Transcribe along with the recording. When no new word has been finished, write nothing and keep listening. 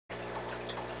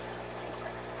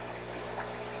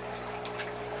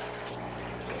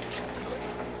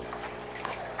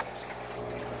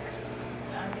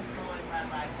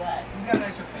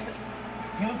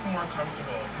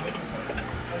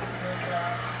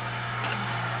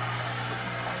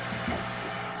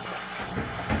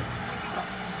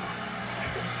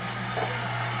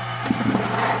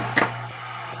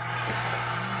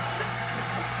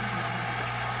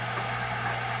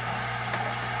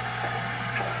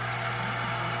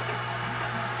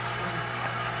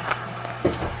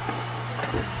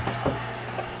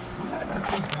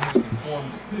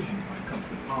decisions when it comes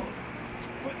to politics.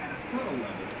 But at a subtle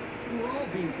level, we're all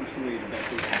being persuaded that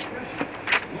those discussions,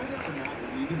 whether or not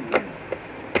we even realize it.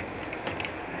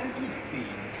 As you've seen,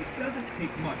 it doesn't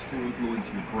take much to influence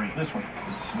your brain. This one.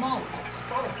 The smallest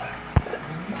subtle fact.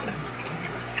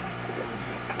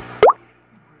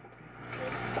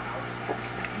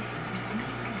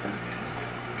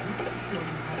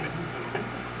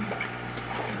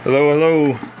 Hello,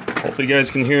 hello. Hopefully you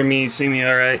guys can hear me, see me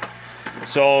all right.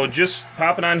 So just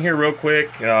popping on here real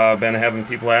quick. Been having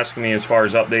people asking me as far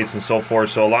as updates and so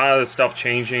forth. So a lot of the stuff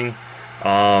changing.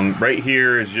 Right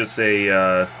here is just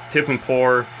a tip and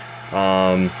pour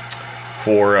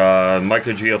for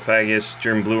Microgeophagus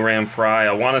German blue ram fry.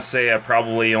 I want to say I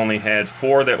probably only had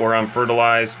 4 that were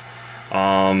unfertilized.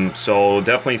 So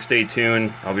definitely stay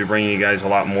tuned. I'll be bringing you guys a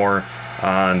lot more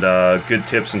on good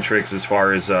tips and tricks as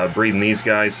far as breeding these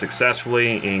guys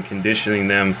successfully and conditioning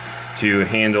them to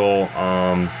handle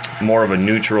more of a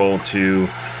neutral to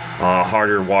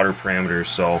harder water parameters.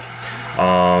 So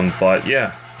but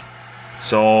yeah,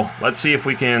 so let's see if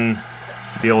we can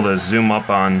be able to zoom up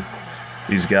on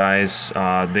these guys.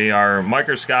 They are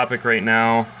microscopic right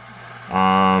now,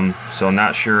 so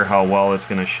not sure how well it's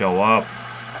going to show up,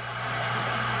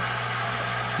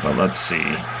 but let's see.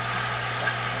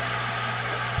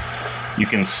 You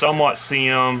can somewhat see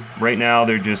them. Right now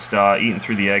they're just eating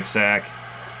through the egg sac.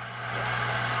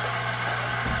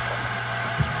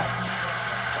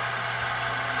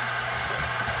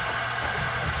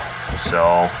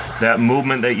 So that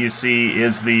movement that you see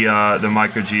is the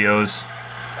microgeos.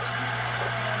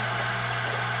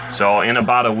 So in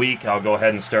about a week I'll go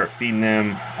ahead and start feeding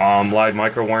them live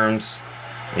microworms.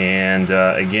 And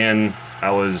again,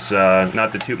 I was,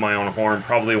 not to toot my own horn,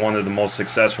 probably one of the most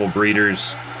successful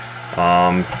breeders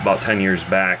about 10 years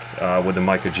back with the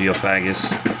Microgeophagus.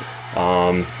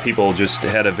 People just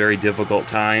had a very difficult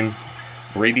time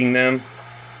breeding them,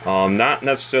 not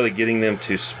necessarily getting them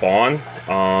to spawn,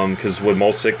 because with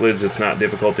most cichlids it's not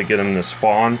difficult to get them to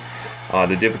spawn.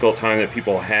 The difficult time that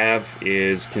people have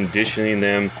is conditioning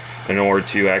them in order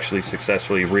to actually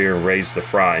successfully rear and raise the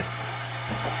fry.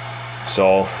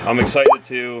 So I'm excited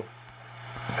to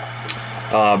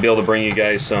be able to bring you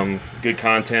guys some good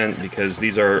content, because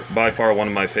these are by far one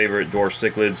of my favorite dwarf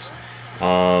cichlids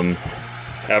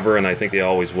ever, and I think they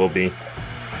always will be.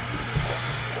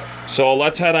 So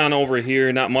let's head on over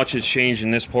here. Not much has changed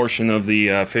in this portion of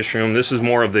the fish room. This is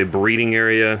more of the breeding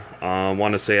area. I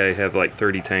want to say I have like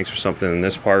 30 tanks or something in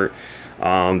this part.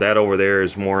 That over there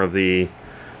is more of the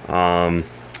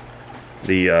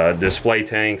display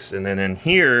tanks, and then in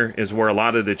here is where a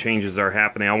lot of the changes are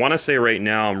happening. I want to say right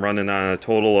now I'm running on a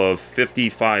total of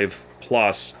 55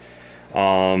 plus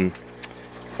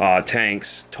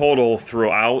tanks total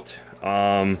throughout,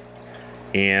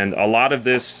 and a lot of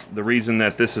this, the reason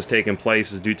that this is taking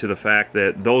place is due to the fact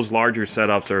that those larger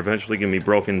setups are eventually going to be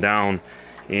broken down,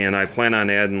 and I plan on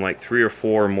adding like 3 or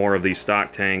 4 more of these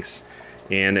stock tanks.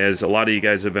 And as a lot of you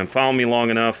guys have been following me long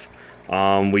enough,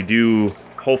 we do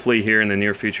hopefully here in the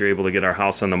near future able to get our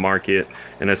house on the market,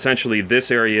 and essentially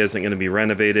this area isn't going to be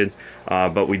renovated,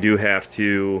 but we do have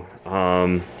to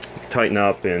tighten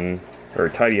up or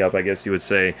tidy up, I guess you would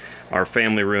say, our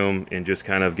family room and just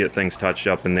kind of get things touched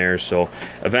up in there. So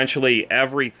eventually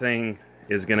everything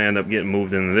is going to end up getting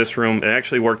moved into this room. It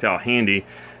actually worked out handy.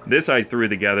 This I threw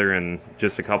together in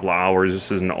just a couple of hours.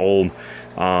 This is an old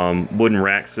wooden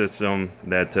rack system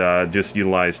that just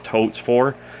utilized totes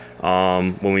for.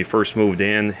 When we first moved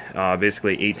in,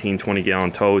 basically 18-20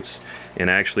 gallon totes, and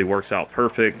actually works out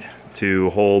perfect to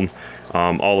hold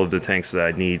all of the tanks that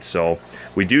I need. So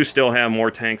we do still have more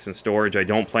tanks in storage. I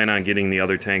don't plan on getting the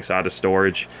other tanks out of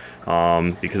storage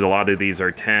because a lot of these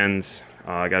are 10s.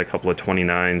 I got a couple of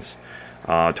 29s,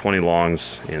 20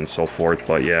 longs and so forth,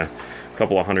 but yeah, a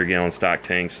couple of 100-gallon stock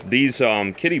tanks. These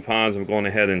kitty ponds I'm going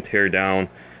ahead and tear down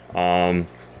and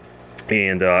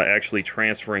actually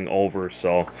transferring over.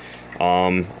 So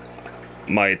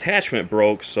my attachment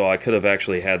broke, so I could have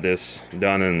actually had this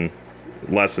done in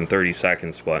less than 30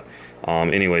 seconds, but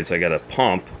anyways, I got a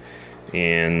pump,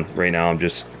 and right now I'm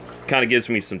just kind of gives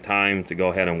me some time to go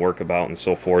ahead and work about and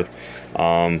so forth.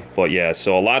 But yeah,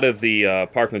 so a lot of the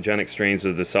parthenogenetic strains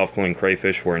of the self-cloning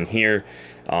crayfish were in here.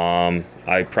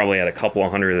 I probably had a couple of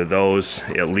hundred of those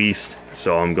at least,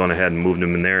 so I'm going ahead and moved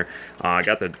them in there. I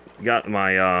got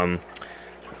my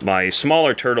my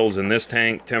smaller turtles in this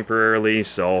tank temporarily,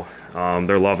 so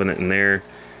they're loving it in there.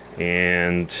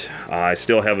 And I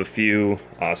still have a few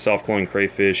self-cloning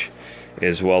crayfish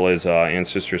as well as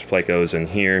Ancestors plecos in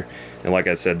here. And like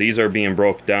I said, these are being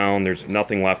broke down. There's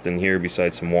nothing left in here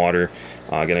besides some water.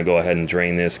 I'm gonna go ahead and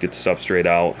drain this, get the substrate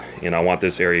out, and I want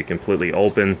this area completely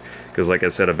open because like I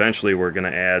said, eventually we're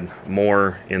going to add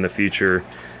more in the future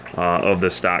of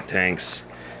the stock tanks.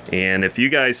 And if you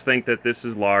guys think that this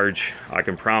is large, I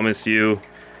can promise you,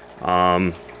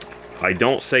 I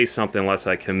don't say something unless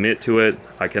I commit to it.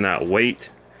 I cannot wait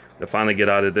to finally get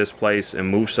out of this place and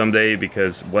move someday,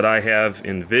 because what I have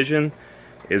envisioned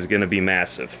is going to be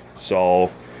massive.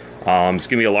 So it's going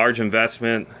to be a large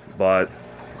investment, but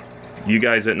you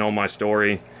guys that know my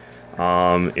story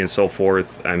and so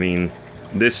forth, I mean,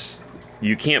 this,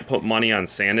 you can't put money on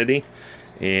sanity.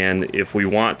 And if we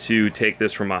want to take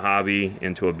this from a hobby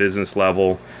into a business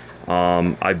level,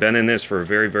 I've been in this for a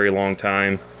very, very long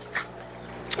time.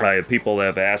 I have people that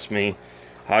have asked me,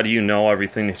 how do you know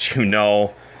everything that you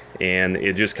know? And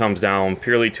it just comes down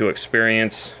purely to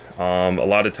experience. A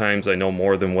lot of times I know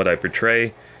more than what I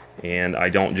portray, and I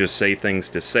don't just say things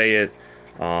to say it,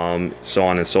 so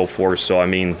on and so forth. So I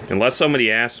mean, unless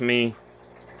somebody asks me,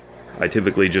 I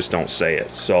typically just don't say it.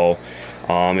 So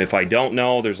if I don't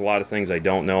know, there's a lot of things I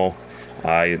don't know.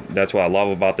 That's what I love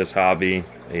about this hobby,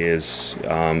 is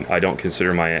I don't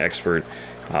consider my expert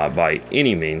by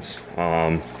any means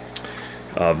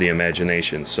of the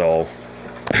imagination. So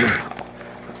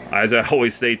as I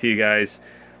always say to you guys,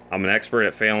 I'm an expert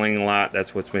at failing a lot.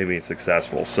 That's what's made me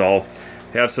successful. So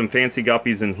have some fancy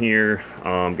guppies in here.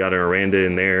 Got an Aranda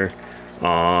in there.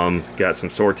 Got some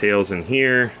swordtails in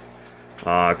here.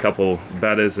 A couple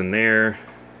bettas in there.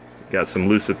 Got some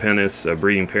Lucipennis, a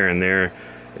breeding pair in there,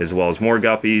 as well as more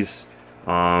guppies.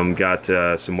 Got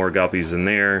some more guppies in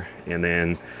there. And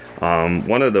then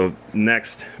one of the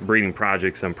next breeding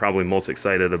projects I'm probably most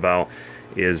excited about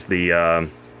is the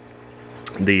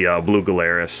blue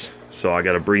Gularis. So I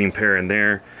got a breeding pair in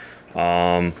there,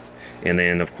 and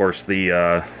then of course these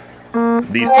are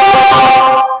of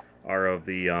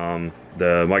the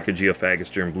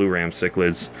Microgeophagus and blue ram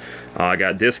cichlids. I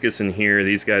got discus in here.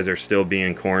 These guys are still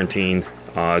being quarantined,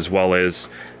 as well as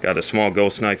got a small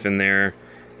ghost knife in there,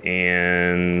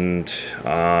 and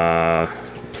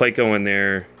Placo in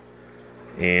there,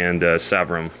 and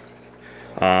Severum.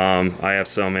 I have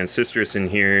some Ancestris in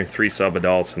here, 3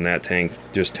 sub-adults in that tank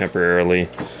just temporarily.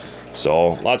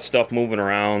 So lots of stuff moving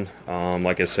around.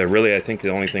 Like I said, really I think the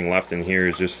only thing left in here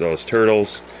is just those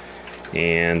turtles.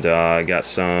 And I got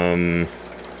some,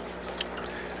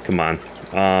 come on,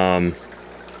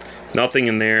 nothing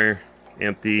in there,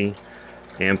 empty,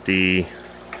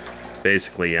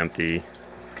 basically empty,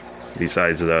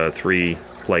 besides the 3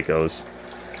 Placos.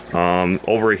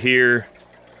 Over here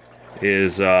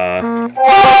is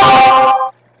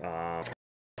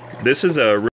this is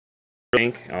a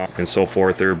tank and so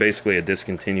forth. They're basically a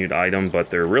discontinued item, but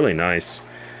they're really nice.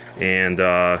 And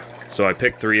so I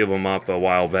picked 3 of them up a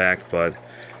while back, but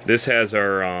this has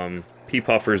our pea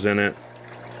puffers in it,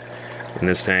 in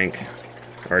this tank,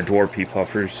 our dwarf pea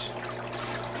puffers.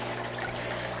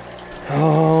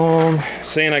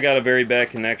 Saying I got a very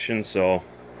bad connection, so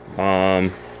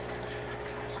let's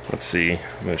see,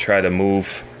 I'm gonna try to move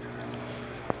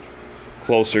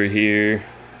closer here,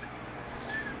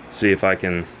 see if I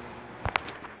can.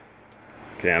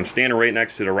 Okay, I'm standing right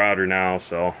next to the router now,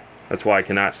 so that's why I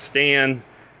cannot stand.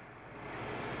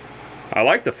 I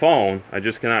like the phone, I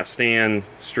just cannot stand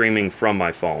streaming from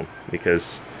my phone,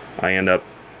 because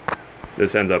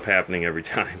this ends up happening every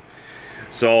time.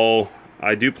 So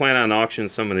I do plan on auctioning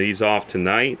some of these off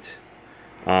tonight.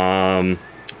 I'm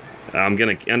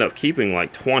gonna end up keeping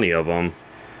like 20 of them,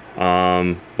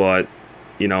 but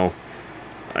you know,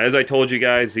 as I told you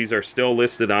guys, these are still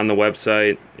listed on the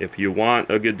website. If you want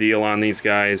a good deal on these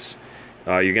guys,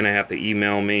 you're gonna have to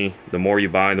email me. The more you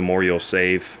buy, the more you'll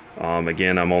save.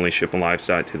 Again, I'm only shipping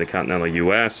livestock to the continental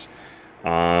US,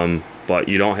 but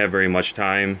you don't have very much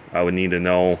time. I would need to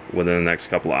know within the next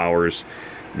couple of hours,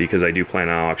 because I do plan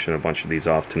on auctioning a bunch of these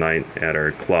off tonight at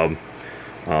our club.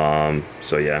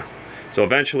 So yeah, so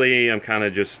eventually I'm kind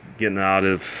of just getting out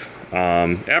of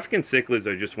African cichlids.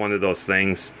 Are just one of those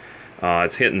things.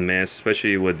 It's hit and miss,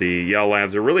 especially with the yellow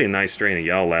labs. They're really a nice strain of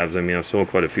yellow labs. I mean, I've sold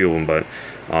quite a few of them, but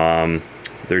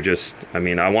they're just, I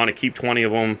mean, I want to keep 20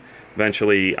 of them,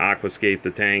 eventually aquascape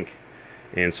the tank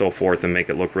and so forth and make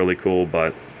it look really cool.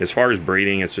 But as far as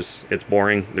breeding, it's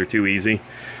boring. They're too easy.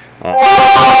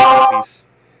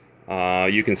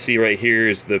 You can see right here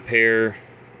is the pair.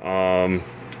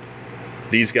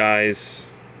 These guys,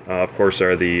 of course,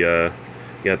 are the, you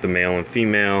got the male and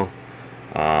female.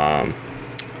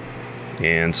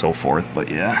 And so forth, but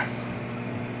yeah.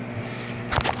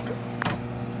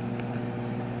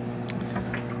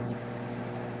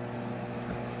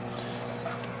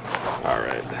 All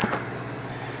right,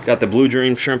 got the blue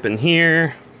dream shrimp in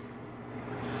here.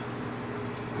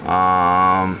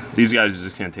 These guys are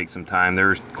just gonna take some time.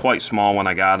 They're quite small when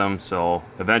I got them, so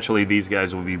eventually these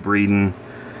guys will be breeding.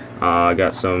 I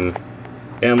got some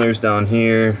antlers down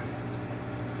here,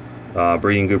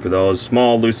 breeding group of those.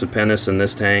 Small Lucipennis in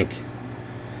this tank.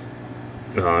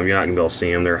 You're not gonna be able to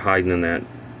see them. They're hiding in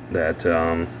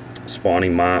that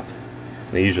spawning mop.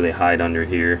 They usually hide under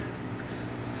here.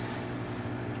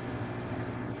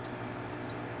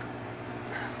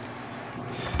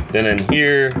 Then in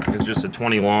here is just a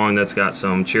 20 long that's got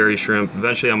some cherry shrimp.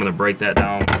 Eventually I'm going to break that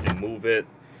down and move it.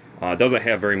 It doesn't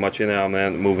have very much in it.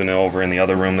 I'm moving it over in the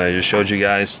other room that I just showed you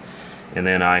guys. And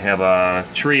then I have a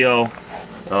trio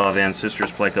of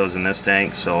Ancestris plecos in this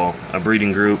tank, so a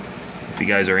breeding group. If you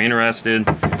guys are interested,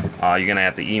 you're going to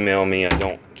have to email me. I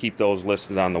don't keep those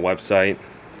listed on the website.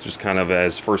 It's just kind of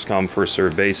as first come, first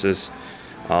served basis.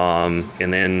 And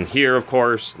then here, of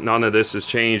course, none of this has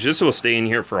changed. This will stay in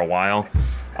here for a while.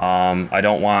 I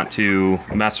don't want to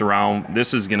mess around.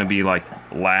 This is going to be like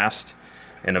last,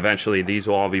 and eventually these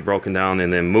will all be broken down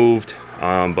and then moved.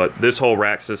 But this whole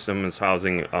rack system is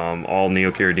housing all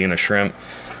Neocaridina shrimp.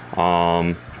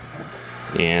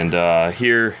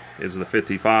 Here is the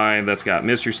 55 that's got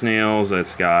mystery snails,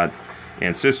 that's got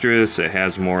Ancestris. It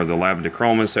has more of the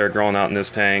Labradachromis that are growing out in this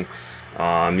tank.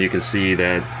 You can see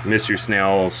that mystery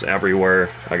snails everywhere.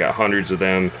 I got hundreds of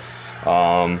them.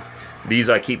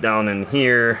 These I keep down in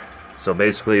here, so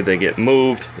basically they get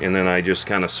moved and then I just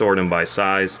kind of sort them by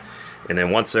size, and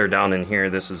then once they're down in here,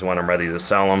 this is when I'm ready to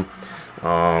sell them.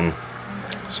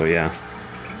 So yeah,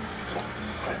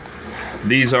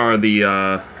 these are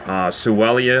the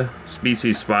Suellia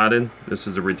species spotted. This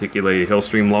is a reticulated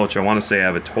hillstream loach. I want to say I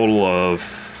have a total of,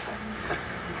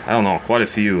 I don't know, quite a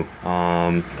few,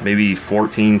 maybe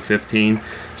 14, 15.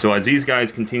 So as these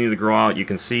guys continue to grow out, you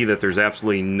can see that there's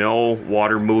absolutely no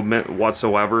water movement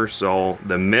whatsoever. So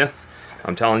the myth,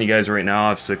 I'm telling you guys right now,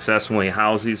 I've successfully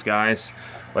housed these guys.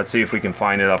 Let's see if we can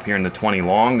find it up here in the 20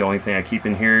 long. The only thing I keep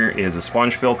in here is a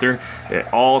sponge filter.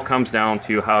 It all comes down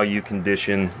to how you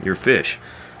condition your fish.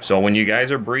 So when you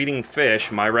guys are breeding fish,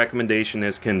 my recommendation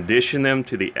is condition them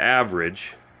to the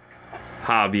average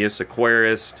hobbyist,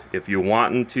 aquarist, if you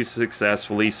want them to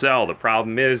successfully sell. The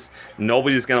problem is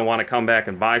nobody's going to want to come back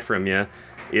and buy from you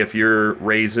if you're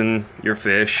raising your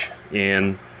fish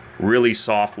in really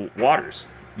soft waters.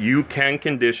 You can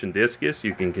condition discus,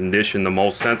 you can condition the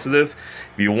most sensitive.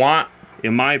 If you want,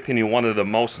 in my opinion, one of the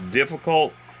most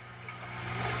difficult,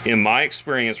 in my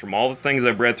experience from all the things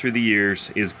I've read through the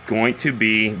years, is going to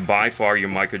be by far your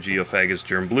Microgeophagus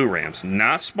germ blue rams.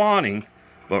 Not spawning,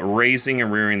 but raising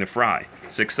and rearing the fry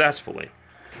successfully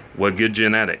with good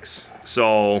genetics.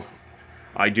 So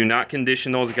I do not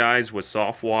condition those guys with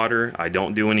soft water. I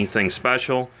don't do anything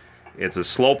special. It's a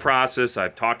slow process.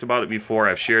 I've talked about it before.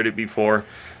 I've shared it before.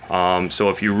 So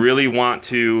if you really want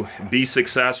to be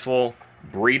successful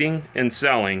breeding and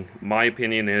selling, my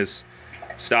opinion is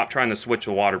stop trying to switch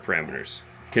the water parameters.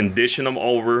 Condition them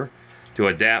over to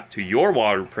adapt to your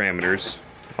water parameters.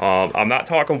 I'm not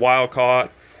talking wild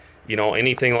caught, you know,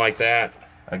 anything like that.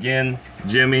 Again,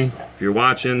 Jimmy, if you're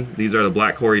watching, these are the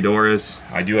Black Corydoras.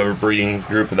 I do have a breeding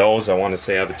group of those. I want to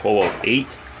say I have a total of 8.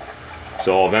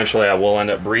 So eventually I will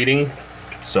end up breeding.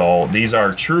 So these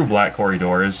are true Black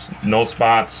Corydoras. No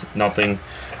spots, nothing.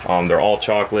 They're all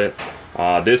chocolate.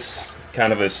 This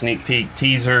kind of a sneak peek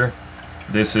teaser.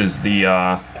 This is the,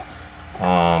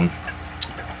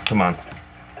 come on.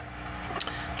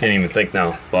 Can't even think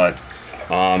now. But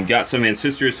got some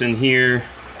Ancestris in here.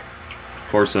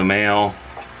 Of course, a male.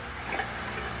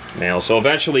 So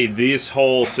eventually this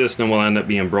whole system will end up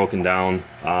being broken down.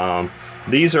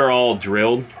 These are all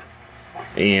drilled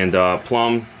and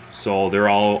plumbed, so they're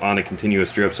all on a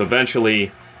continuous drip. So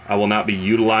eventually I will not be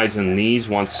utilizing these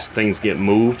once things get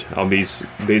moved. I'll be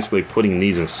basically putting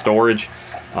these in storage,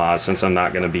 since I'm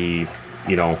not going to be,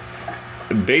 you know,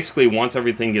 basically once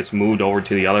everything gets moved over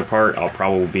to the other part, I'll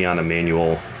probably be on a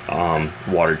manual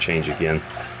water change again,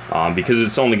 because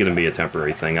it's only going to be a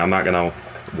temporary thing. I'm not going to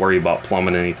worry about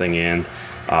plumbing anything in.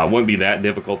 It wouldn't be that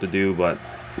difficult to do, but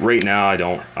right now I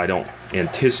don't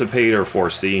anticipate or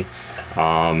foresee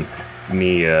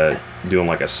me doing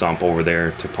like a sump over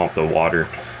there to pump the water,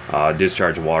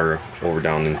 discharge water over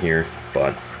down in here.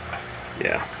 But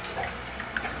yeah.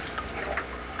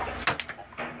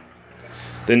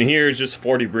 Then here is just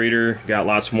 40 breeder. Got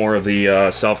lots more of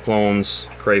the self clones,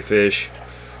 crayfish,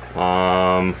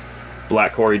 Black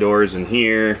Corydoras in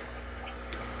here.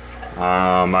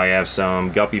 I have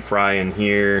some guppy fry in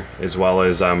here, as well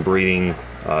as I'm breeding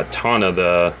a ton of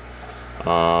the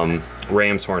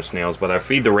ram's horn snails, but I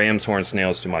feed the ram's horn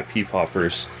snails to my pea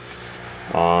puffers.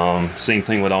 Same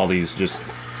thing with all these just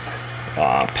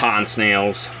pond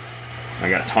snails. I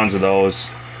got tons of those,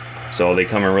 so they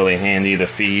come in really handy to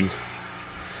feed.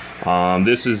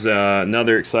 This is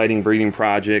another exciting breeding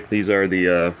project. These are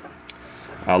the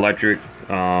electric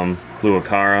Blue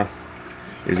Acara.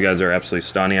 These guys are absolutely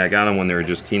stunning. I got them when they were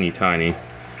just teeny tiny,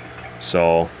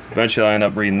 so eventually I end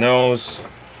up breeding those.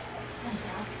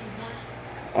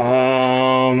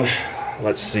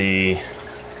 Let's see.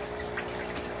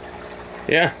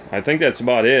 Yeah, I think that's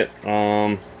about it.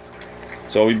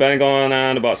 So we've been going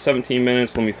on about 17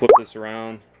 minutes. Let me flip this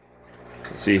around.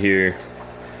 Let's see here.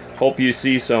 Hope you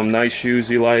see some nice shoes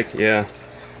you like. Yeah.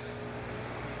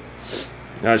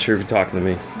 Not sure if you're talking to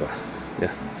me, but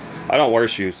yeah. I don't wear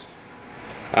shoes.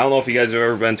 I don't know if you guys have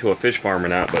ever been to a fish farm or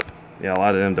not, but yeah, a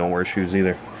lot of them don't wear shoes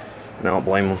either. And I don't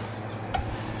blame them.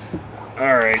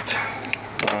 Alright.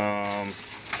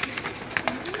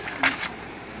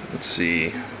 Let's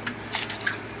see.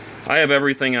 I have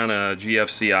everything on a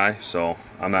GFCI, so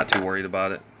I'm not too worried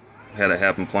about it. Had it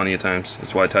happen plenty of times.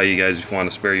 That's why I tell you guys, if you want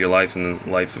to spare your life and the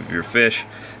life of your fish,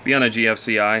 be on a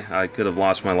GFCI. I could have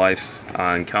lost my life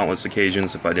on countless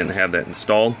occasions if I didn't have that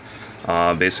installed.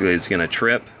 Basically, it's going to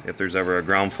trip if there's ever a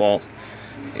ground fault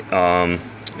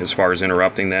as far as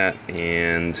interrupting that,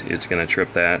 and it's going to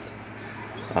trip that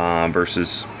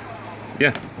versus,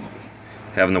 yeah,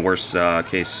 having the worst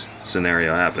case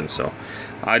scenario happen. So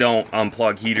I don't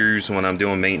unplug heaters when I'm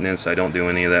doing maintenance. I don't do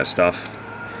any of that stuff.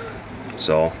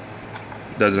 So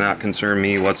does not concern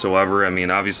me whatsoever. I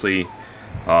mean, obviously,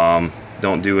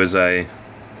 don't do as I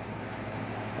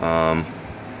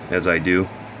do,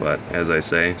 but as I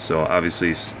say. So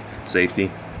obviously, safety.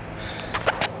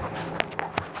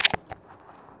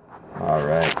 All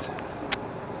right.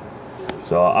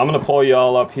 So I'm gonna pull you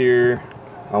all up here.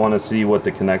 I want to see what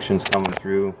the connection's coming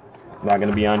through. I'm not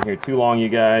gonna be on here too long, you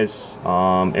guys.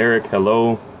 Eric,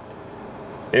 hello.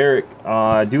 Eric,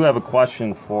 I do have a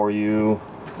question for you.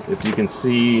 If you can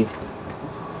see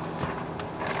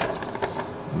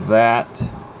that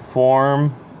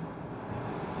form,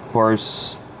 of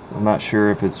course, I'm not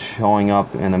sure if it's showing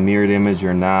up in a mirrored image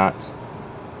or not.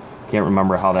 Can't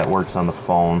remember how that works on the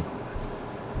phone.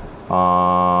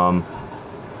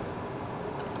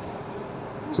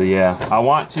 So yeah, I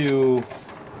want to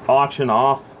auction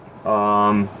off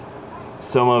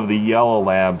some of the yellow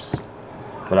labs,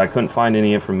 but I couldn't find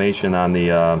any information on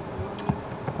the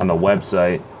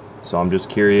website. So I'm just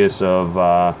curious of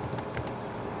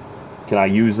can I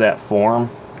use that form?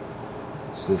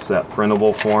 It's just that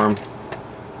printable form.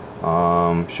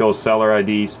 Shows seller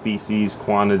ID, species,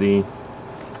 quantity,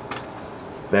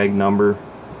 bag number.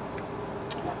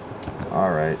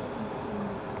 All right.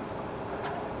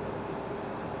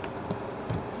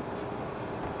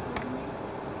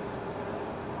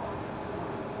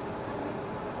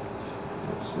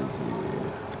 Let's see here.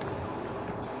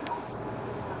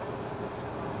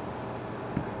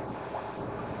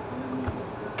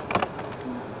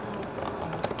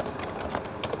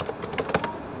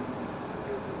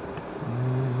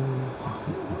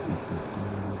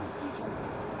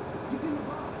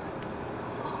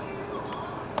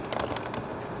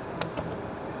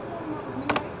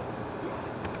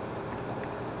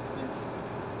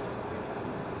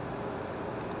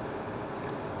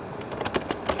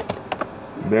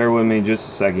 Bear with me just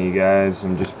a second, you guys.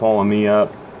 I'm just pulling me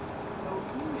up,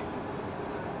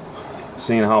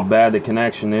 seeing how bad the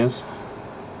connection is.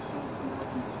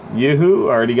 Yoo-hoo,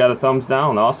 already got a thumbs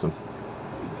down. Awesome.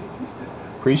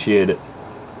 Appreciate it.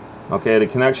 Okay, the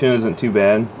connection isn't too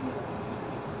bad.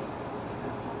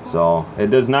 So, it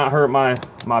does not hurt my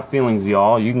feelings,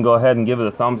 y'all. You can go ahead and give it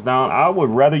a thumbs down. I would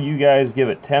rather you guys give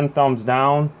it 10 thumbs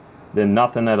down than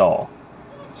nothing at all.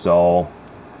 So,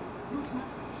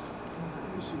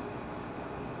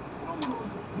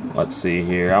 let's see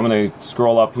here. I'm going to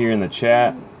scroll up here in the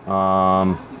chat.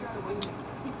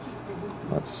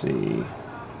 Let's see.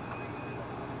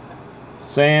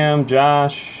 Sam,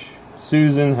 Josh,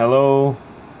 Susan, hello.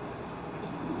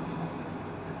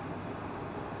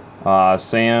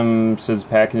 Sam says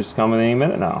package is coming any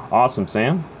minute now. Awesome,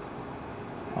 Sam.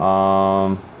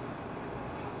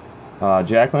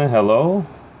 Jacqueline, hello.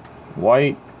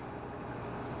 White.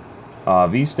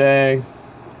 V-Stag.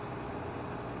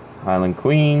 Island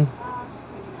Queen.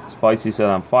 Spicy said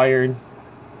I'm fired.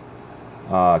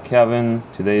 Kevin,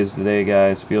 today is the day,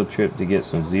 guys. Field trip to get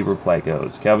some zebra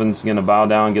placos. Kevin's gonna bow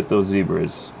down and get those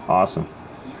zebras. Awesome.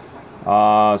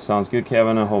 Sounds good,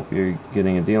 Kevin. I hope you're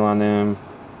getting a deal on them.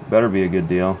 Better be a good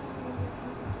deal.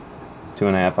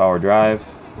 2.5 hour drive.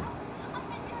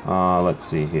 Let's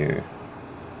see here.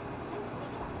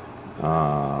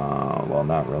 Well,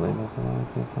 not really.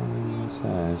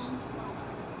 Size.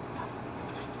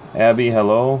 Abby,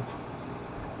 hello.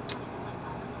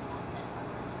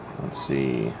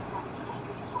 see.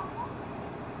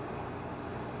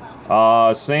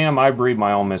 Sam, I breed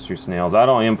my own mystery snails. I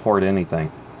don't import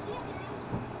anything.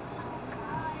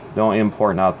 Don't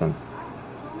import nothing.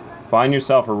 Find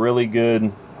yourself a really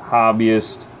good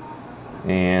hobbyist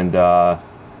and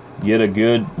get a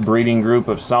good breeding group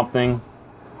of something.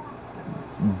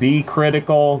 Be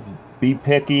critical, be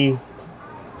picky,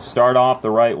 start off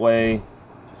the right way,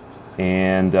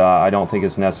 and I don't think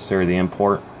it's necessary to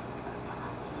import.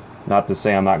 Not to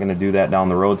say I'm not going to do that down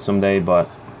the road someday, but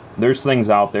there's things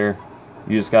out there.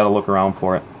 You just got to look around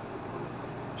for it.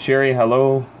 Sherry,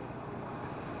 hello.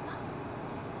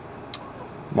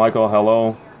 Michael,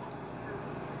 hello.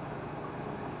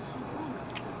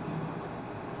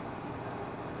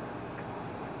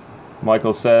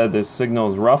 Michael said the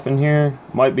signal is rough in here.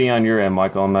 Might be on your end,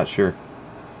 Michael. I'm not sure.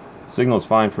 Signal's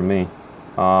fine for me.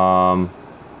 Gotta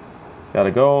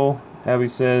go. Abby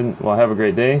said, well, have a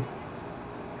great day.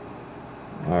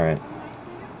 Alright.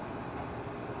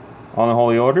 On the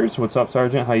Holy Orders. What's up,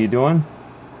 Sergeant? How you doing?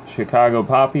 Chicago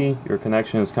Poppy. Your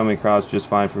connection is coming across just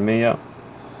fine for me. Yep.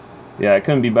 Yeah, it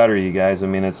couldn't be better, you guys. I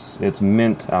mean, it's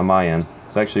mint on my end.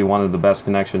 It's actually one of the best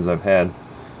connections I've had.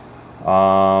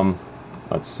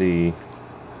 Let's see.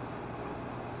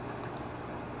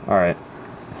 Alright.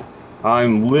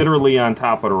 I'm literally on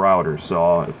top of the router,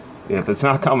 so if it's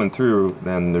not coming through,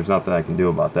 then there's nothing I can do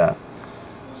about that.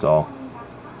 So,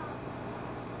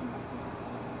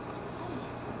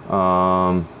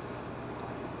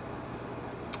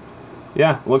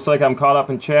 yeah, looks like I'm caught up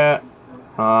in chat.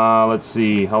 Let's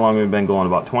see, how long have we been going?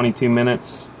 About 22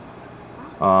 minutes.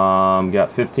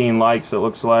 Got 15 likes, it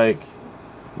looks like.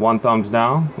 1 thumbs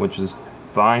down, which is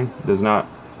fine. Does not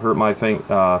hurt my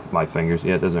fingers.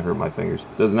 Yeah, it doesn't hurt my fingers.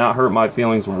 Does not hurt my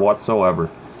feelings whatsoever.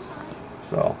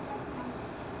 So,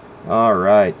 all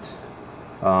right.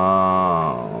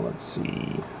 Let's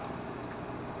see.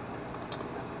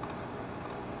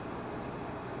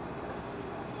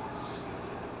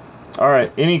 All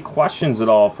right. Any questions at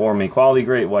all for me? Quality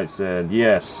Great White said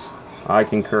yes. I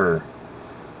concur.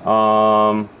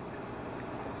 All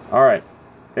right.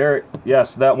 Eric,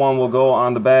 yes, that one will go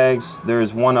on the bags.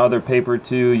 There's one other paper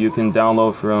too you can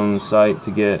download from site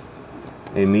to get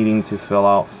a meeting to fill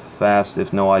out fast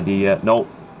if no ID yet. Nope.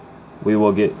 We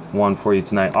will get one for you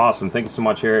tonight. Awesome. Thank you so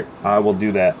much, Eric. I will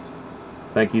do that.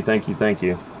 Thank you, thank you, thank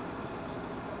you.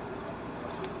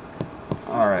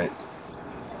 All right.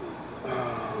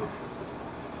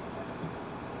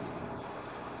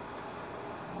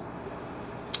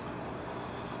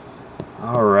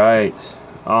 All right.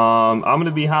 I'm going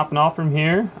to be hopping off from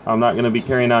here. I'm not going to be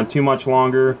carrying on too much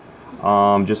longer.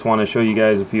 Just want to show you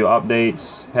guys a few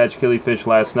updates. Hatch killifish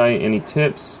last night. Any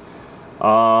tips?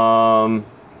 I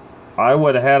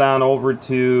would head on over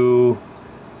to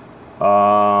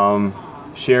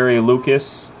Sherry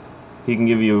Lucas. He can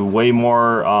give you way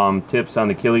more tips on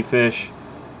the killifish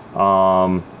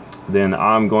than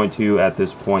I'm going to at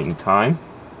this point in time.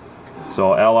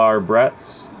 So LR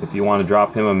Bretts, if you want to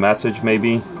drop him a message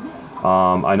maybe.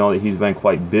 I know that he's been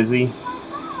quite busy,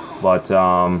 but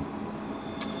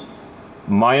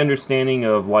my understanding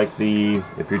of like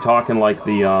if you're talking like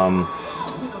the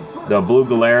blue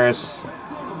Galaris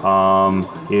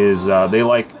is they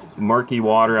like murky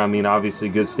water. I mean, obviously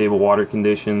good stable water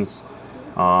conditions.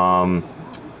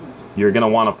 You're gonna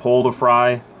want to pull the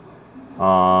fry.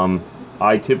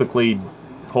 I typically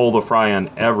pull the fry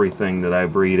on everything that I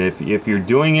breed. If you're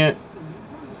doing it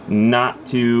not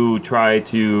to try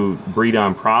to breed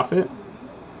on profit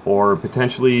or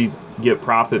potentially get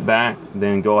profit back,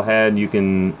 then go ahead. You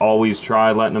can always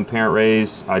try letting them parent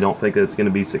raise. I don't think it's going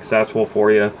to be successful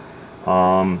for you.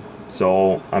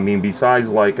 So I mean, besides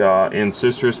like in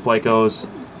Citrus Plecos,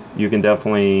 you can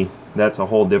definitely, that's a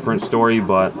whole different story,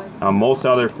 but most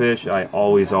other fish I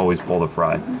always pull the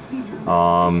fry.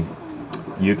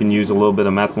 You can use a little bit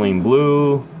of methylene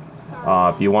blue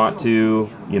if you want to.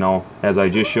 You know, as I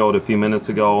just showed a few minutes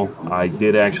ago, I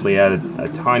did actually add a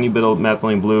tiny bit of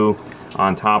methylene blue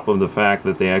on top of the fact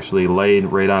that they actually laid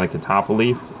right on a catappa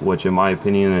leaf, which in my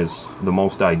opinion is the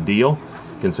most ideal,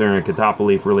 considering a catappa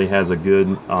leaf really has a good,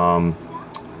 a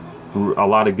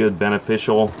lot of good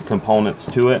beneficial components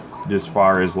to it, just as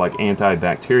far as like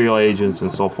antibacterial agents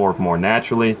and so forth more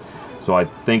naturally. So I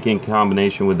think in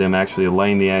combination with them actually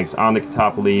laying the eggs on the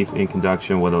catappa leaf in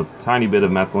conjunction with a tiny bit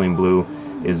of methylene blue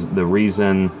is the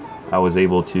reason I was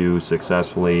able to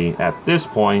successfully, at this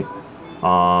point,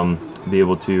 be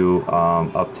able to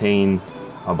obtain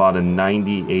about a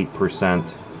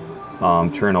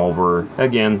 98% turnover.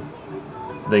 Again,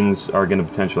 things are going to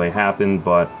potentially happen,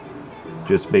 but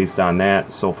just based on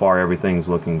that, so far everything's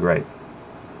looking great.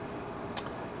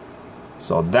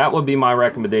 So that would be my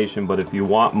recommendation, but if you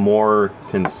want more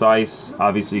concise,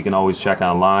 obviously you can always check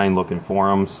online, look in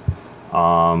forums.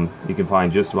 You can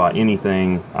find just about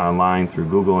anything online through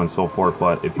Google and so forth,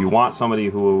 but if you want somebody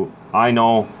who I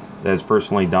know that has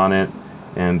personally done it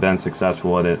and been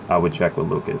successful at it, I would check with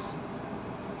Lucas.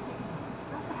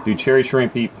 Do cherry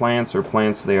shrimp eat plants or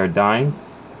plants they are dying?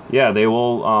 Yeah, they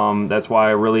will. That's why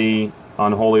I really,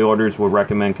 on holy orders, would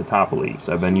recommend catappa leaves.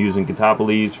 I've been using catappa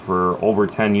leaves for over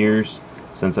 10 years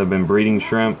since I've been breeding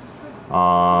shrimp,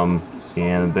 and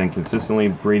I've been consistently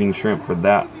breeding shrimp for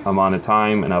that amount of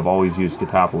time, and I've always used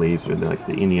catappa leaves, or like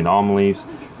the Indian almond leaves.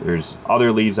 There's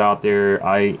other leaves out there.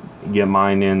 I get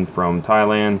mine in from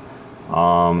Thailand.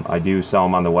 I do sell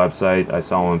them on the website. I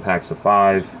sell them in packs of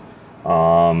 5.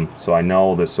 So I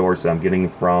know the source that I'm getting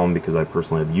from, because I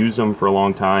personally have used them for a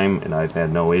long time, and I've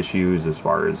had no issues as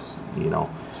far as, you know,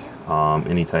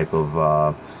 any type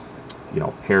of, you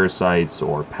know, parasites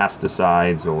or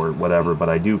pesticides or whatever, but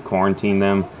I do quarantine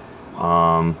them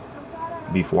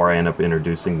before I end up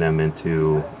introducing them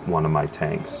into one of my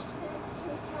tanks.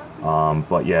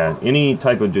 But yeah, any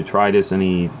type of detritus,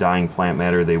 any dying plant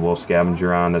matter, they will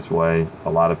scavenger on. That's why a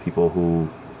lot of people who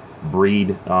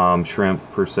breed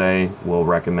shrimp per se will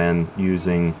recommend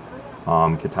using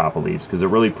catappa leaves, because it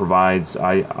really provides,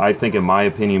 I think, in my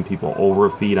opinion, people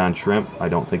overfeed on shrimp. I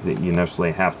don't think that you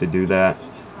necessarily have to do that.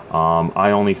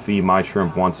 I only feed my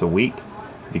shrimp once a week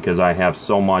because I have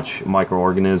so much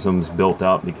microorganisms built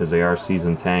up because they are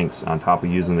seasoned tanks on top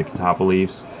of using the catappa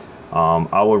leaves.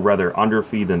 I would rather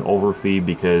underfeed than overfeed,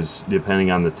 because depending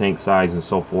on the tank size and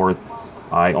so forth,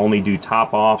 I only do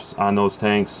top offs on those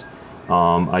tanks.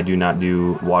 I do not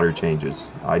do water changes.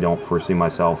 I don't foresee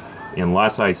myself,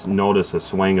 unless I notice a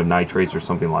swing of nitrates or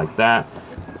something like that.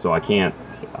 So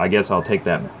I guess I'll take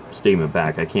that statement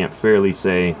back. I can't fairly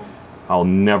say I'll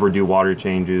never do water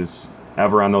changes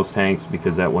ever on those tanks,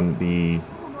 because that wouldn't be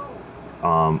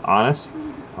honest.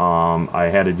 I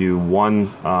had to do one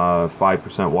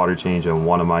 5% water change on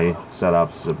one of my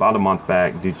setups about a month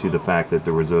back due to the fact that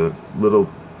there was a little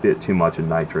bit too much of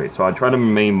nitrate. So I try to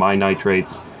maintain my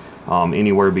nitrates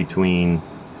anywhere between,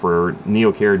 for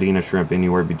Neocaridina shrimp,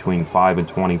 anywhere between 5 and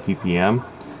 20 ppm,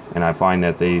 and I find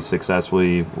that they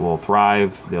successfully will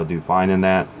thrive. They'll do fine in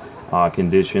that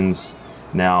conditions.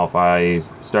 Now if I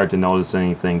start to notice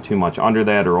anything too much under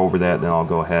that or over that, then I'll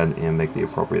go ahead and make the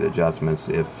appropriate adjustments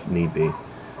if need be.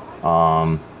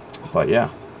 But yeah,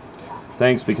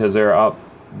 thanks, because they're up.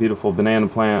 Beautiful banana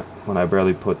plant when I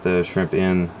barely put the shrimp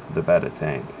in the betta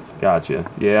tank.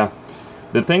 Gotcha. Yeah,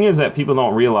 the thing is that people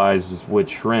don't realize is with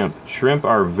shrimp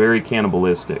are very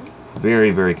cannibalistic,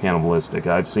 very cannibalistic.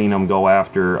 I've seen them go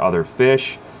after other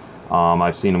fish.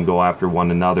 I've seen them go after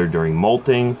one another during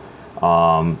molting.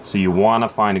 So you want to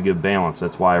find a good balance.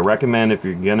 That's why I recommend, if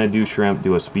you're gonna do shrimp,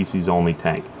 do a species only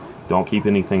tank. Don't keep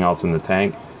anything else in the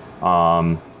tank.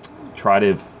 Try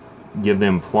to give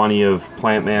them plenty of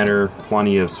plant matter,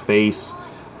 plenty of space,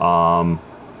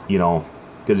 you know,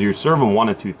 because you're serving one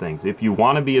of two things. If you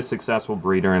want to be a successful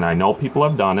breeder, and I know people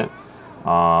have done it,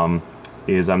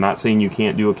 is, I'm not saying you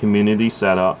can't do a community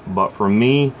setup, but for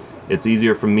me, it's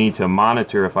easier for me to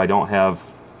monitor if I don't have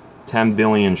 10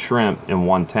 billion shrimp in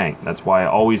one tank. That's why I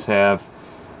always have,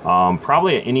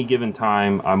 probably at any given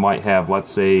time, I might have, let's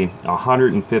say,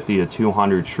 150 to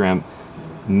 200 shrimp,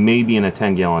 maybe in a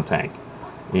 10-gallon tank.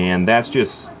 And that's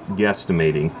just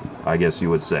guesstimating, I guess you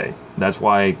would say. That's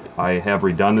why I have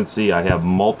redundancy. I have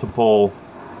multiple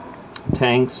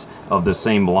tanks of the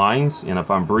same lines, and if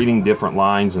I'm breeding different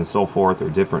lines and so forth, or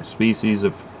different species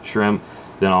of shrimp,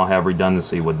 then I'll have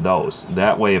redundancy with those.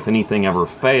 That way, if anything ever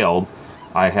failed,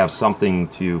 I have something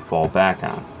to fall back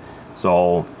on.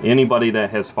 So anybody that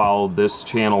has followed this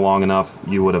channel long enough,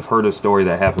 you would have heard a story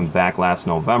that happened back last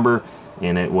November,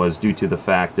 and it was due to the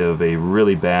fact of a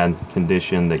really bad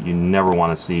condition that you never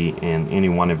want to see in any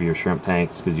one of your shrimp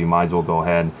tanks, because you might as well go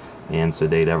ahead and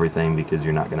sedate everything, because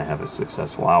you're not going to have a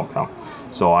successful outcome.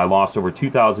 So I lost over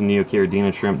 2,000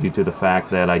 Neocaridina shrimp due to the fact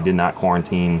that I did not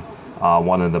quarantine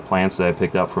one of the plants that I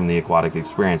picked up from the Aquatic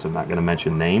Experience. I'm not going to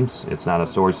mention names. It's not a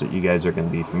source that you guys are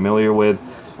going to be familiar with.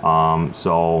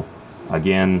 So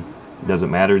again, it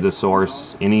doesn't matter the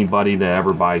source. Anybody that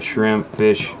ever buys shrimp,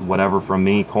 fish, whatever from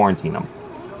me, quarantine them.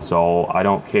 So I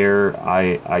don't care.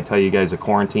 I tell you guys to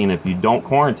quarantine. If you don't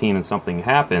quarantine and something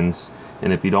happens,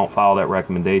 and if you don't follow that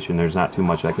recommendation, there's not too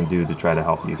much I can do to try to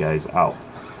help you guys out.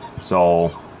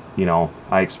 So, you know,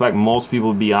 I expect most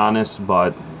people to be honest,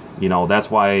 but, you know,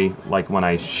 that's why, like, when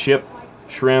I ship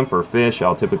shrimp or fish,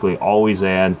 I'll typically always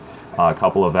add a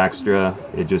couple of extra.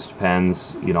 It just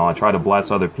depends. You know, I try to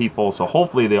bless other people, so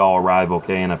hopefully they all arrive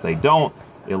okay, and if they don't,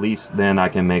 at least then I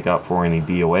can make up for any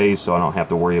DOAs, so I don't have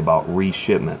to worry about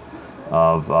reshipment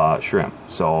of shrimp.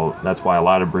 So that's why a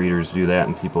lot of breeders do that,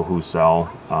 and people who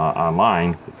sell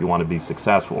online, if you want to be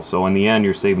successful. So in the end,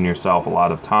 you're saving yourself a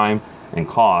lot of time and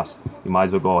cost. You might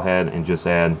as well go ahead and just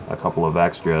add a couple of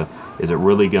extra. Is it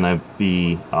really going to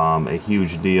be a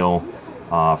huge deal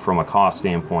from a cost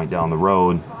standpoint down the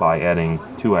road by adding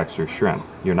 2 extra shrimp?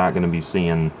 You're not going to be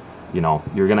seeing, you know,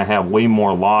 you're going to have way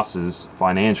more losses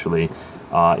financially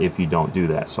if you don't do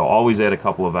that. So always add a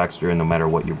couple of extra, no matter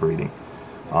what you're breeding.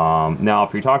 Now,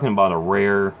 if you're talking about a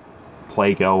rare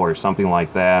Placo or something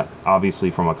like that,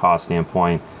 obviously from a cost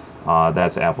standpoint,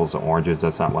 that's apples to oranges.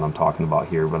 That's not what I'm talking about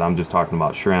here, but I'm just talking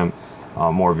about shrimp,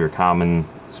 more of your common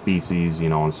species, you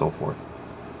know, and so forth.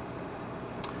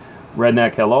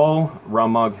 Redneck, hello.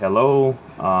 Rumug, hello.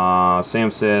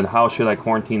 Sam said, how should I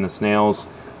quarantine the snails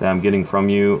that I'm getting from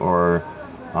you, or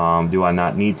do I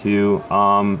not need to?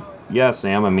 Yeah,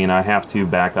 Sam, I mean, I have to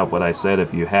back up what I said.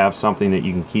 If you have something that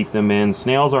you can keep them in,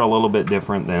 snails are a little bit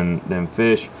different than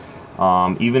fish.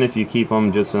 Even if you keep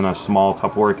them just in a small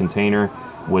Tupperware container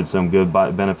with some good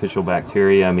beneficial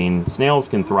bacteria, I mean, snails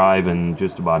can thrive in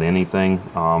just about anything,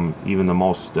 even the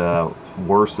most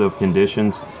worst of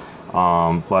conditions.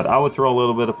 But I would throw a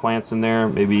little bit of plants in there,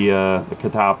 maybe a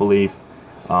catappa leaf,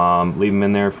 leave them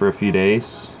in there for a few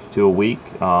days to a week,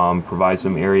 provide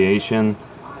some aeration.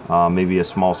 Maybe a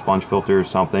small sponge filter or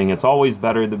something. It's always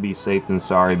better to be safe than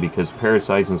sorry, because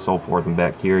parasites and so forth and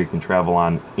bacteria can travel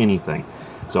on anything.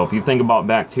 So if you think about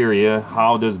bacteria,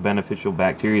 how does beneficial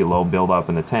bacteria load build up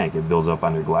in the tank? It builds up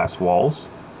on your glass walls.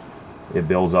 It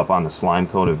builds up on the slime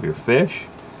coat of your fish.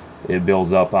 It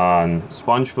builds up on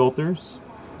sponge filters.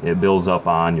 It builds up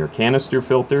on your canister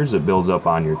filters. It builds up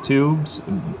on your tubes.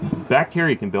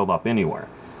 Bacteria can build up anywhere.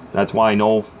 That's why I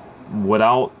know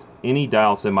without any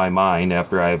doubts in my mind,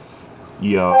 after I've,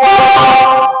 you know,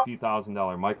 a few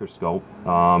 $1,000 microscope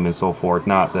and so forth,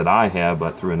 not that I have,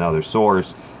 but through another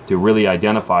source, to really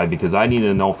identify, because I needed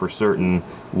to know for certain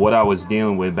what I was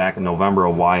dealing with back in November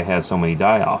of why I had so many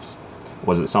die-offs.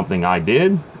 Was it something I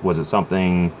did? Was it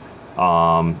something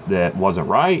that wasn't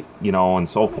right? You know, and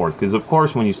so forth. Because of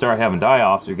course, when you start having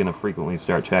die-offs, you're going to frequently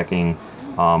start checking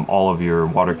all of your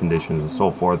water conditions and so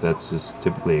forth. That's just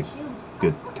typically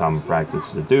good common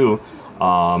practice to do.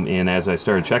 And as I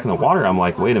started checking the water, I'm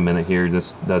like, wait a minute here,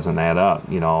 this doesn't add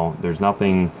up. You know, there's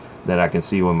nothing that I can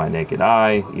see with my naked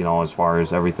eye, you know, as far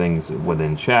as everything's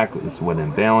within check, it's within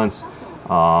balance.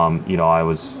 You know, I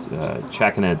was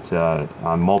checking it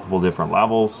on multiple different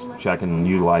levels, checking and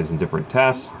utilizing different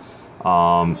tests,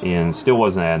 and still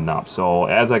wasn't adding up. So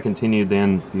as I continued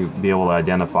then to be able to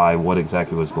identify what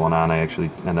exactly was going on, I actually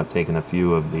ended up taking a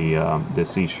few of the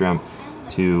sea shrimp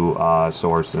to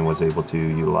source and was able to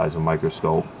utilize a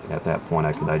microscope. At that point,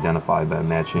 I could identify by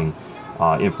matching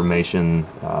information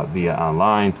via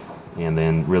online, and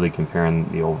then really comparing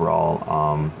the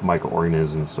overall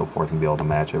microorganisms and so forth, and be able to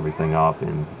match everything up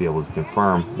and be able to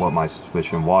confirm what my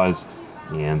suspicion was.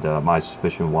 And my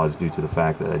suspicion was due to the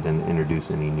fact that I didn't introduce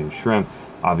any new shrimp.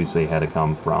 Obviously, it had to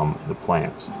come from the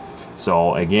plants.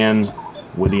 So again,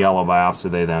 with the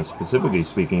allobiopsidae that I'm specifically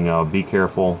speaking of, be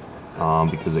careful,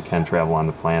 because it can travel on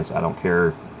the plants. I don't care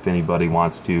if anybody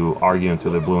wants to argue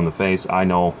until they're blue in the face. I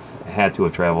know it had to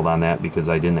have traveled on that, because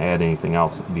I didn't add anything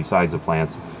else besides the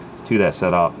plants to that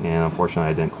setup, and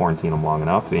unfortunately I didn't quarantine them long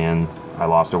enough, and I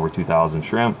lost over 2,000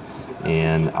 shrimp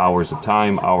and hours of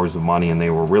time, hours of money. And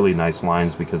they were really nice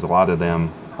lines, because a lot of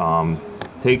them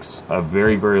takes a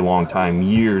very, very long time,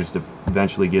 years, to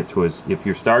eventually get to us. If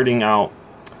you're starting out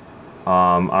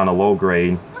on a low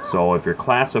grade, so if you're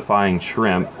classifying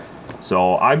shrimp,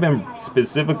 so I've been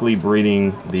specifically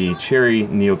breeding the cherry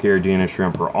Neocaridina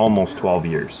shrimp for almost 12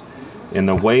 years. And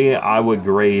the way I would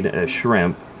grade a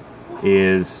shrimp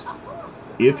is,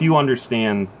 if you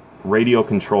understand radio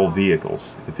control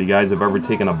vehicles, if you guys have ever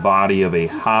taken a body of a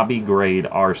hobby grade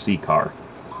RC car,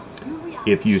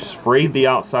 if you sprayed the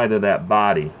outside of that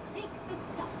body,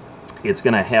 it's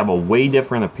going to have a way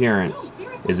different appearance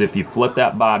as if you flip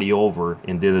that body over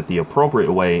and did it the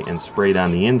appropriate way and sprayed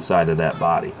on the inside of that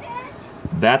body.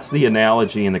 That's the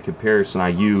analogy and the comparison I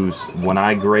use when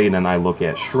I grade and I look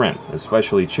at shrimp,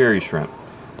 especially cherry shrimp.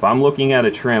 If I'm looking at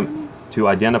a shrimp to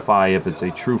identify if it's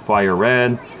a true fire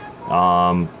red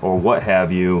or what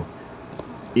have you,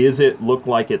 is it look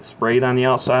like it's sprayed on the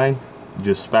outside,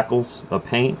 just speckles of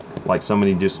paint, like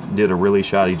somebody just did a really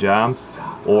shoddy job?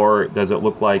 Or does it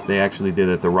look like they actually did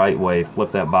it the right way,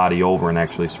 flip that body over and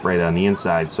actually sprayed on the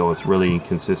inside, so it's really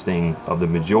consisting of the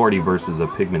majority versus a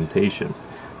pigmentation?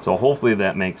 So hopefully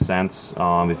that makes sense,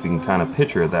 if you can kind of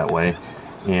picture it that way.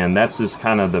 And that's just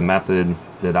kind of the method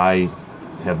that I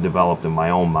have developed in my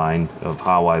own mind of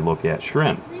how I look at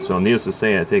shrimp. So needless to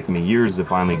say, it taken me years to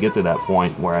finally get to that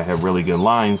point where I have really good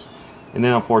lines, and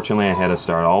then unfortunately I had to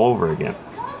start all over again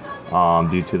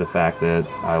due to the fact that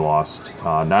I lost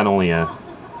not only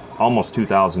almost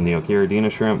 2,000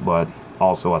 Neocaridina shrimp, but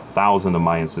also 1,000 of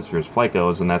my ancestors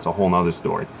plecos, and that's a whole nother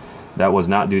story. That was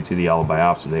not due to the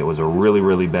Allobiopsidae. It was a really,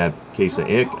 really bad case of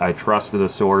ick. I trusted a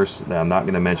source that I'm not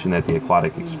going to mention at the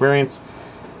Aquatic Experience,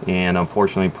 and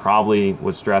unfortunately probably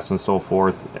with stress and so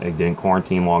forth, I didn't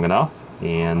quarantine long enough,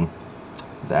 and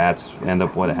that's ended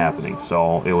up what happening.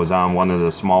 So it was on one of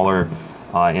the smaller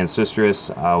Ancestris.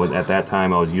 At that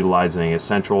time I was utilizing a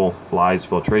centralized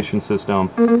filtration system,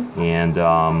 and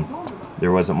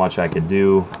there wasn't much I could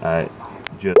do.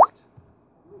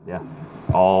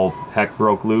 All heck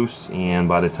broke loose, and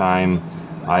by the time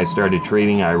I started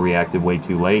treating, I reacted way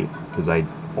too late because I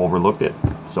overlooked it.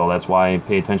 So that's why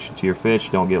pay attention to your fish,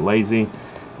 don't get lazy,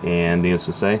 and needless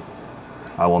to say,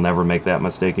 I will never make that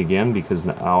mistake again, because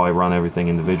now I run everything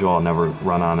individual. I'll never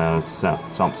run on a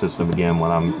sump system again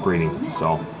when I'm breeding.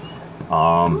 So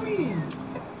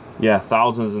yeah,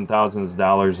 thousands and thousands of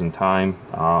dollars in time.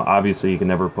 Obviously you can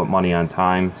never put money on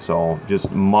time, so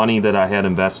just money that I had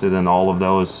invested in all of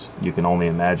those, you can only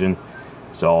imagine.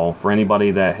 So for anybody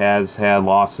that has had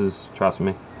losses, trust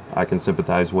me, I can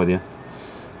sympathize with you,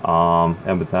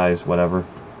 empathize, whatever.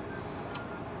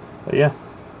 But yeah,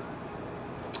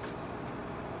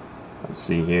 let's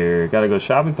see here. Gotta go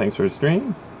shopping. Thanks for the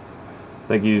stream.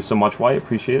 Thank you so much, White.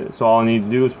 Appreciate it. So all I need to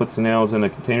do is put snails in a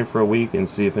container for a week and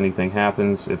see if anything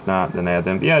happens. If not, then add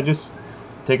them. Yeah, just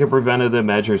take a preventative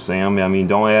measure, Sam. I mean,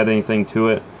 don't add anything to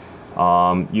it.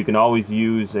 You can always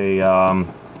use a...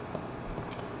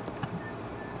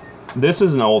 this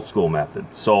is an old school method.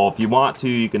 So if you want to,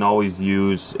 you can always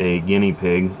use a guinea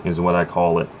pig, is what I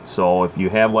call it. So if you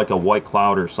have like a white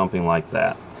cloud or something like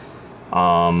that,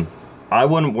 I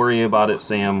wouldn't worry about it,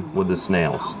 Sam, with the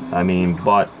snails. I mean,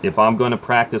 but if I'm going to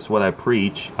practice what I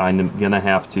preach, I'm going to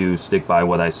have to stick by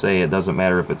what I say. It doesn't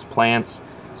matter if it's plants,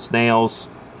 snails,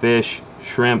 fish,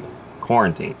 shrimp,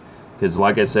 quarantine. Because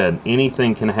like I said,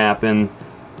 anything can happen.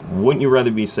 Wouldn't you rather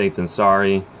be safe than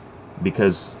sorry?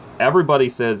 Because everybody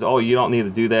says, oh, you don't need to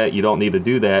do that, you don't need to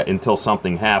do that, until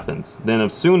something happens. Then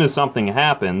as soon as something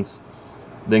happens,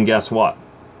 then guess what?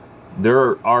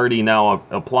 They're already now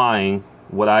applying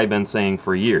what I've been saying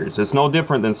for years. It's no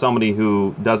different than somebody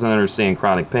who doesn't understand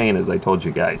chronic pain, as I told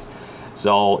you guys.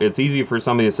 So it's easy for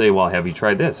somebody to say, well, have you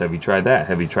tried this? Have you tried that?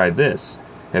 Have you tried this?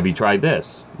 Have you tried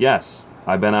this? Yes,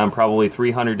 I've been on probably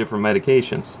 300 different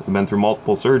medications. I've been through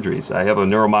multiple surgeries. I have a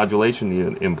neuromodulation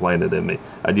unit implanted in me.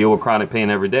 I deal with chronic pain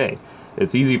every day.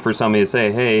 It's easy for somebody to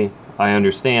say, hey, I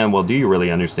understand. Well, do you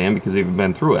really understand? Because you've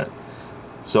been through it.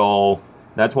 So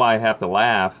that's why I have to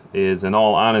laugh, is in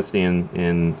all honesty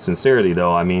and sincerity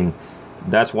though, I mean,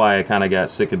 that's why I kind of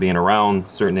got sick of being around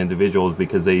certain individuals,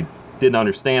 because they didn't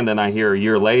understand. Then I hear a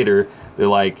year later, they're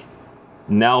like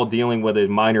now dealing with a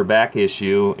minor back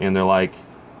issue, and they're like,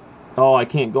 oh, I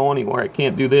can't go anywhere, I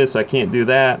can't do this, I can't do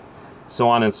that, so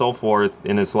on and so forth.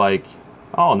 And it's like,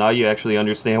 oh, now you actually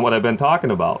understand what I've been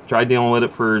talking about. Try dealing with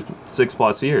it for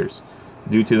 6+ years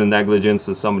due to the negligence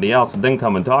of somebody else, and then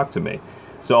come and talk to me.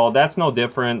 So that's no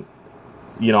different.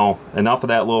 You know, enough of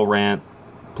that little rant.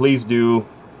 Please do,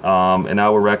 and I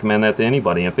would recommend that to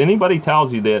anybody. If anybody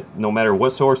tells you that no matter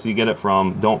what source you get it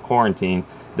from, don't quarantine,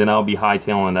 then I'll be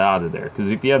hightailing it out of there. Because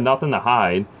if you have nothing to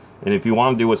hide, and if you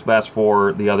want to do what's best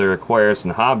for the other aquarists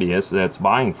and hobbyists that's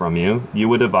buying from you, you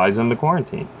would advise them to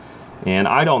quarantine. And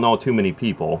I don't know too many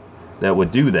people that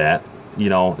would do that, you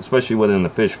know, especially within the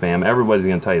fish fam. Everybody's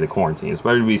going to tell you to quarantine. It's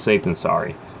better to be safe than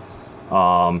sorry.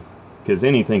 Because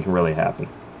anything can really happen.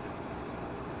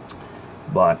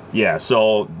 But yeah,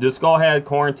 so just go ahead,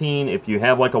 quarantine. If you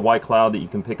have like a white cloud that you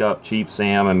can pick up cheap,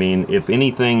 Sam, I mean, if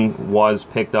anything was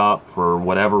picked up for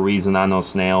whatever reason on those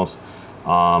snails,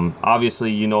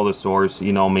 obviously you know the source,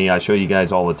 you know me, I show you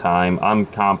guys all the time. I'm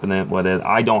competent with it.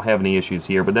 I don't have any issues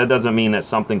here, but that doesn't mean that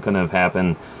something couldn't have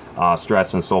happened,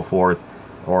 stress and so forth,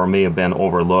 or may have been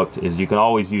overlooked. Is you can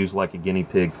always use like a guinea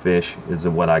pig fish, is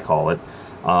what I call it.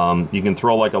 You can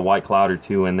throw like a white cloud or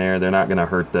two in there. They're not going to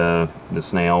hurt the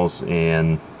snails.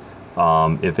 And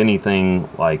if anything,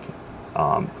 like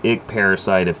ick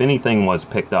parasite, if anything was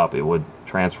picked up, it would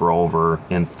transfer over,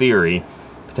 in theory,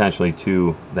 potentially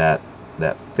to that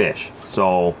fish.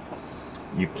 So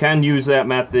you can use that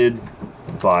method,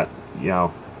 but you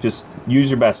know, just use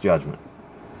your best judgment.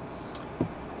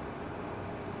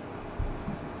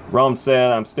 Rum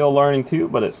said, I'm still learning too,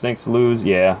 but it stinks to lose.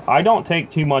 Yeah, I don't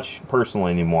take too much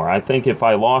personally anymore. I think if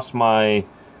I lost my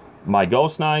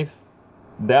ghost knife,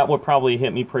 that would probably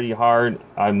hit me pretty hard.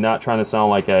 I'm not trying to sound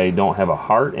like I don't have a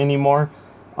heart anymore,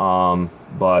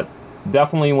 but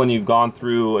definitely when you've gone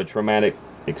through a traumatic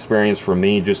experience, for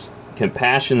me, just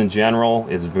compassion in general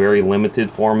is very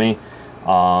limited for me.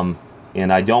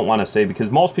 And I don't want to say, because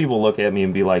most people look at me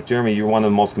and be like, Jeremy, you're one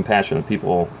of the most compassionate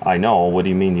people I know. What do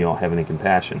you mean you don't have any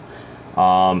compassion?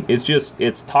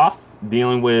 It's tough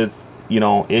dealing with, you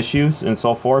know, issues and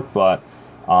so forth, but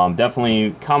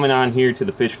definitely coming on here to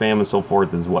the Fish Fam and so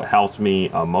forth is what helps me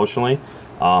emotionally.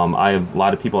 I have a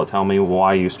lot of people that tell me,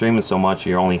 why are you streaming so much?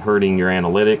 You're only hurting your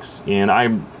analytics. And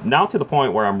I'm now to the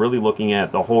point where I'm really looking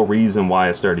at the whole reason why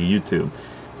I started YouTube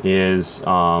is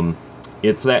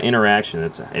it's that interaction.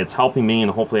 It's helping me, and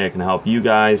hopefully I can help you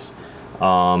guys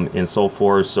and so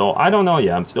forth. So I don't know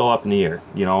yet. I'm still up in the air,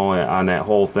 you know, on that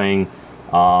whole thing.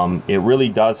 It really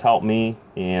does help me,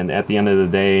 and at the end of the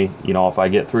day, you know, if I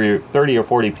get 30 or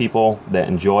 40 people that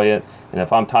enjoy it, and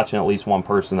if I'm touching at least one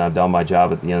person, I've done my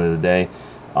job at the end of the day.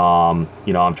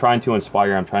 You know, I'm trying to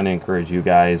inspire, I'm trying to encourage you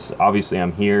guys. Obviously,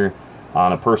 I'm here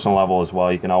on a personal level as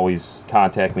well. You can always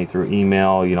contact me through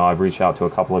email. You know, I've reached out to a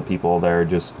couple of people that are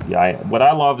just, what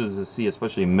I love is to see,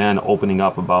 especially men, opening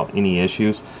up about any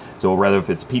issues. So whether if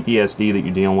it's PTSD that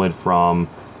you're dealing with from,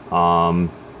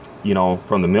 you know,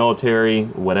 from the military,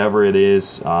 whatever it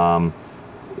is,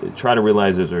 try to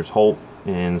realize that there's hope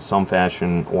in some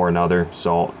fashion or another.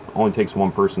 So it only takes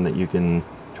one person that you can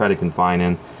try to confine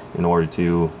in order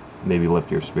to maybe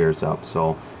lift your spirits up.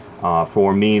 So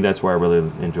for me, that's where I really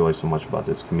enjoy so much about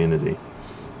this community.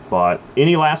 But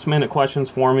any last minute questions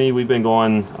for me? We've been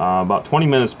going about 20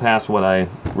 minutes past what I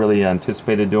really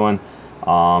anticipated doing.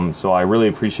 So I really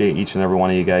appreciate each and every one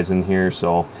of you guys in here.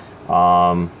 So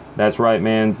that's right,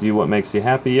 man. Do what makes you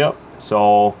happy. Yep.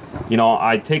 So, you know,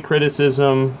 I take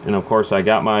criticism, and of course I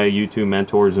got my YouTube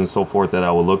mentors and so forth that I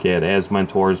will look at as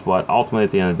mentors, but ultimately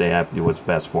at the end of the day, I have to do what's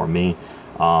best for me.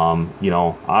 You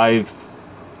know,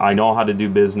 I know how to do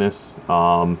business.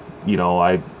 You know,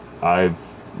 I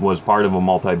was part of a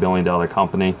multi-billion-dollar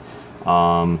company.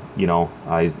 You know,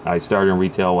 I started in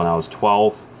retail when I was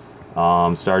 12.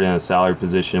 Started in a salary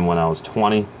position when I was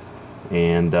 20,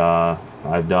 and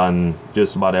I've done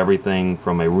just about everything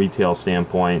from a retail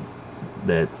standpoint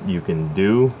that you can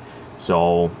do.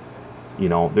 So, you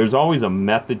know, there's always a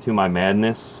method to my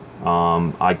madness.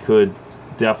 I could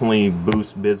definitely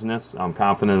boost business. I'm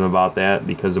confident about that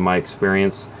because of my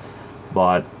experience.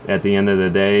 But at the end of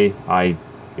the day,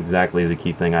 exactly the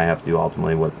key thing I have to do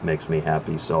ultimately what makes me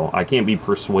happy. So I can't be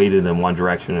persuaded in one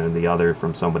direction or the other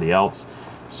from somebody else.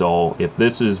 So if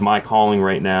this is my calling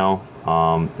right now,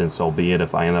 then so be it.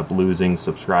 If I end up losing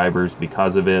subscribers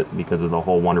because of it, because of the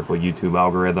whole wonderful YouTube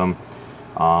algorithm,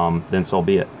 then so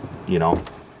be it, you know.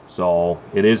 So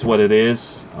it is what it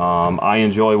is. I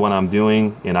enjoy what I'm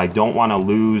doing, and I don't want to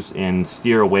lose and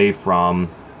steer away from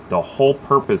the whole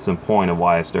purpose and point of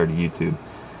why I started YouTube.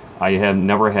 I have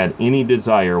never had any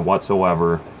desire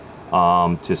whatsoever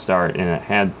to start, and it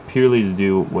had purely to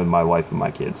do with my wife and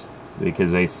my kids,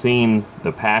 because they've seen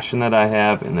the passion that I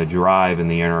have and the drive and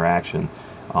the interaction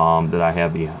that I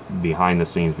have behind the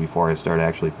scenes before I start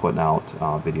actually putting out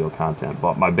video content.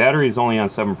 But my battery is only on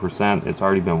 7%. It's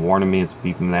already been warning me. It's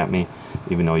beeping at me,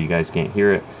 even though you guys can't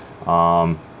hear it.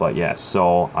 But yeah,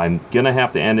 so I'm gonna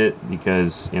have to end it,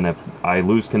 because if I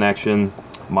lose connection,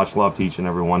 much love to each and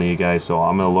every one of you guys. So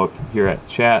I'm gonna look here at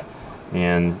chat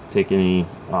and take any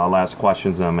last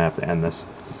questions, and I'm gonna have to end this.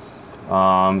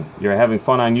 You're having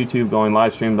fun on YouTube, going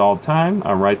live streamed all the time.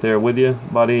 I'm right there with you,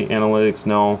 buddy. Analytics,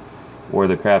 no. We're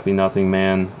the crappy nothing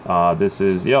man. This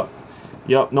is, yep,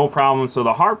 no problem. So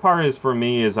the hard part is for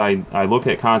me is I look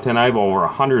at content. I have over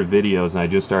 100 videos, and I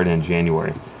just started in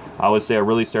January. I would say I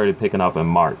really started picking up in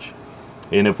March.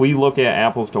 And if we look at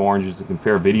apples to oranges and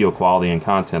compare video quality and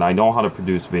content, I know how to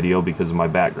produce video because of my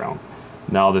background.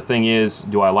 Now the thing is,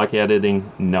 do I like editing?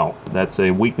 No. That's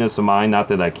a weakness of mine. Not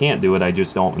that I can't do it, I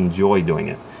just don't enjoy doing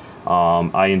it.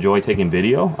 I enjoy taking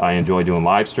video. I enjoy doing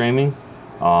live streaming,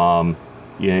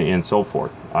 and so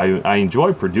forth. I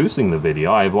enjoy producing the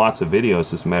video. I have lots of videos.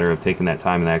 It's just a matter of taking that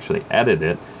time and actually edit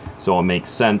it so it makes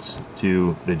sense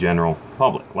to the general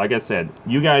public. Like I said,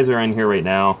 you guys are in here right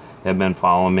now, have been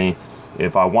following me.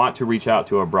 If I want to reach out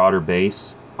to a broader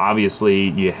base, obviously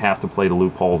you have to play the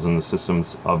loopholes in the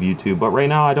systems of YouTube, but right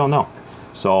now I don't know.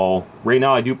 So right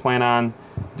now I do plan on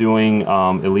doing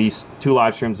at least 2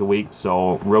 live streams a week.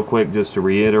 So real quick, just to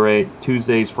reiterate,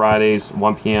 Tuesdays, Fridays,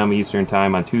 1 p.m. Eastern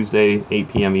time on Tuesday,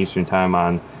 8 p.m. Eastern time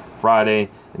on Friday,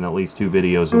 and at least 2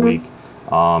 videos a week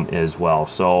as well.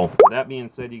 So with that being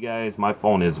said, you guys, my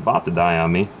phone is about to die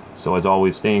on me. So as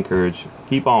always, stay encouraged,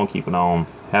 keep on keeping on,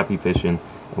 happy fishing,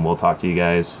 and we'll talk to you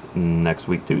guys next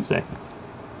week, Tuesday.